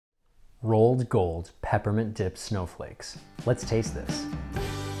Rolled Gold Peppermint Dipped Snowflakes. Let's taste this.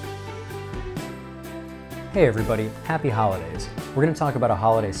 Hey everybody, happy holidays. We're gonna talk about a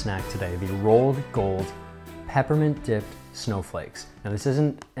holiday snack today, the Rolled Gold Peppermint Dipped Snowflakes. Now this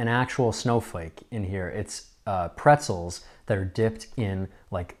isn't an actual snowflake in here, it's pretzels that are dipped in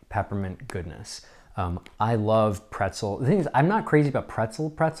like peppermint goodness. I love pretzel. The thing is, I'm not crazy about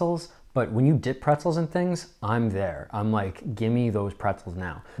pretzels, but when you dip pretzels in things, I'm there. I'm like, gimme those pretzels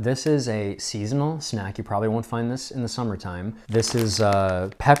now. This is a seasonal snack. You probably won't find this in the summertime. This is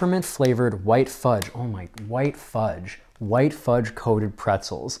peppermint flavored white fudge. Oh my, white fudge coated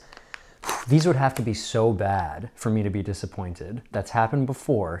pretzels. These would have to be so bad for me to be disappointed. That's happened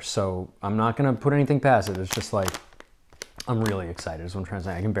before, so I'm not gonna put anything past it. It's just like, I'm really excited is what I'm trying to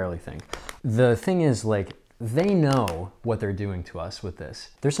say. I can barely think. The thing is, like, they know what they're doing to us with this.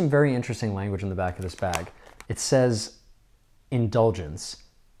 There's some very interesting language in the back of this bag. It says, indulgence,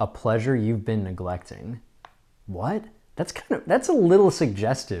 a pleasure you've been neglecting. What? That's a little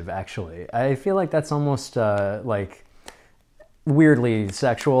suggestive, actually. I feel like that's almost like weirdly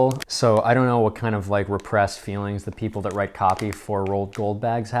sexual. So I don't know what kind of like repressed feelings the people that write copy for Rolled Gold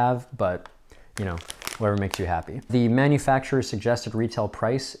bags have, but you know, whatever makes you happy. The manufacturer's suggested retail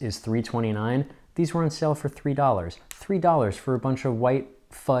price is $3.29. These were on sale for $3. $3 for a bunch of white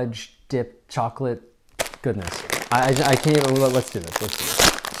fudge dipped chocolate goodness. I can't even, let's do this,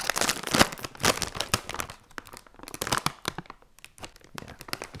 Yeah,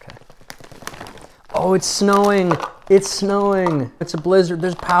 okay. Oh, it's snowing. It's snowing. It's a blizzard.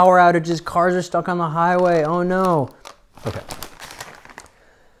 There's power outages. Cars are stuck on the highway. Oh no. Okay.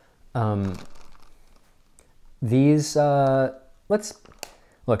 These,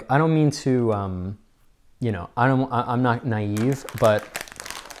 look, I don't mean to, you know, I'm not naive, but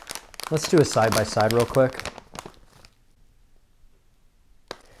let's do a side-by-side real quick.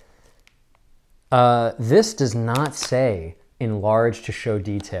 This does not say enlarge to show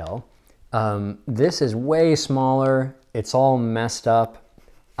detail. This is way smaller. It's all messed up.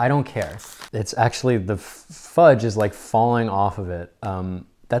 I don't care. It's actually, the fudge is like falling off of it.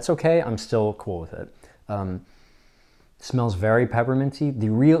 That's okay, I'm still cool with it. Smells very pepperminty.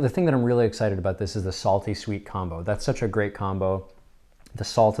 The thing that I'm really excited about this is the salty sweet combo. That's such a great combo. The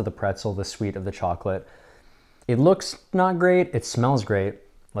salt of the pretzel, the sweet of the chocolate. It looks not great, it smells great.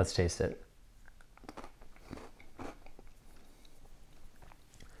 Let's taste it.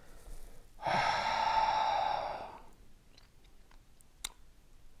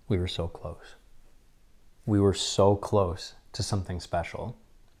 We were so close. We were so close to something special.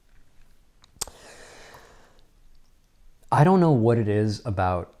 I don't know what it is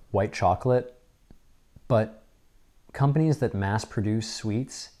about white chocolate, but companies that mass produce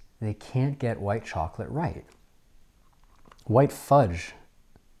sweets, they can't get white chocolate right. White fudge,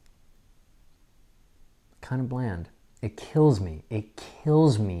 kind of bland. It kills me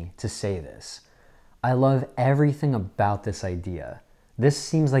to say this. I love everything about this idea. This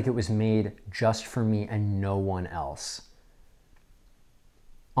seems like it was made just for me and no one else.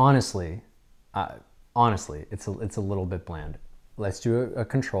 Honestly, it's a little bit bland. Let's do a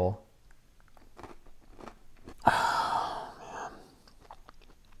control. Oh, man.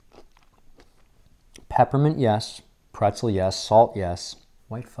 Peppermint, yes. Pretzel, yes. Salt, yes.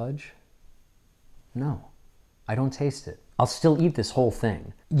 White fudge? No, I don't taste it. I'll still eat this whole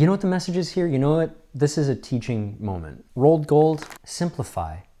thing. You know what the message is here? You know what? This is a teaching moment. Rolled Gold,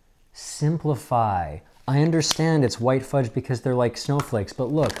 simplify. Simplify. I understand it's white fudge because they're like snowflakes,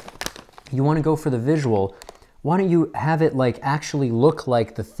 but look, you want to go for the visual, why don't you have it like actually look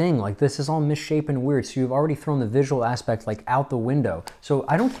like the thing? Like this is all misshapen and weird, so you've already thrown the visual aspect like out the window. So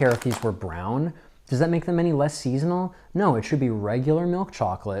I don't care if these were brown. Does that make them any less seasonal? No, it should be regular milk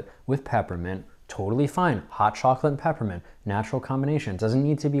chocolate with peppermint. Totally fine. Hot chocolate and peppermint, natural combination. It doesn't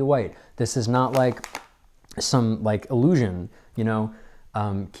need to be white. This is not like some like illusion, you know?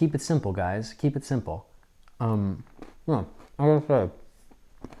 Keep it simple, guys. Keep it simple. Yeah, like I said,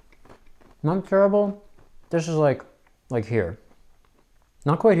 not terrible. This is like here.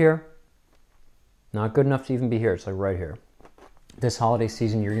 Not quite here. Not good enough to even be here. It's like right here. This holiday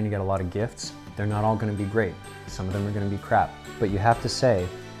season, you're gonna get a lot of gifts. They're not all gonna be great. Some of them are gonna be crap. But you have to say,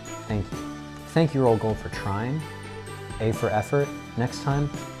 thank you. Thank you, Rolled Gold, for trying. A for effort. Next time,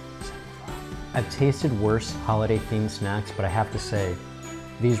 simplify. I've tasted worse holiday-themed snacks, but I have to say,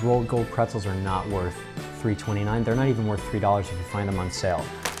 these Rolled Gold pretzels are not worth $3.29. They're not even worth $3 if you find them on sale.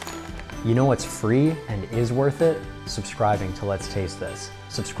 You know what's free and is worth it? Subscribing to Let's Taste This.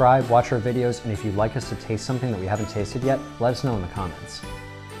 Subscribe, watch our videos, and if you'd like us to taste something that we haven't tasted yet, let us know in the comments.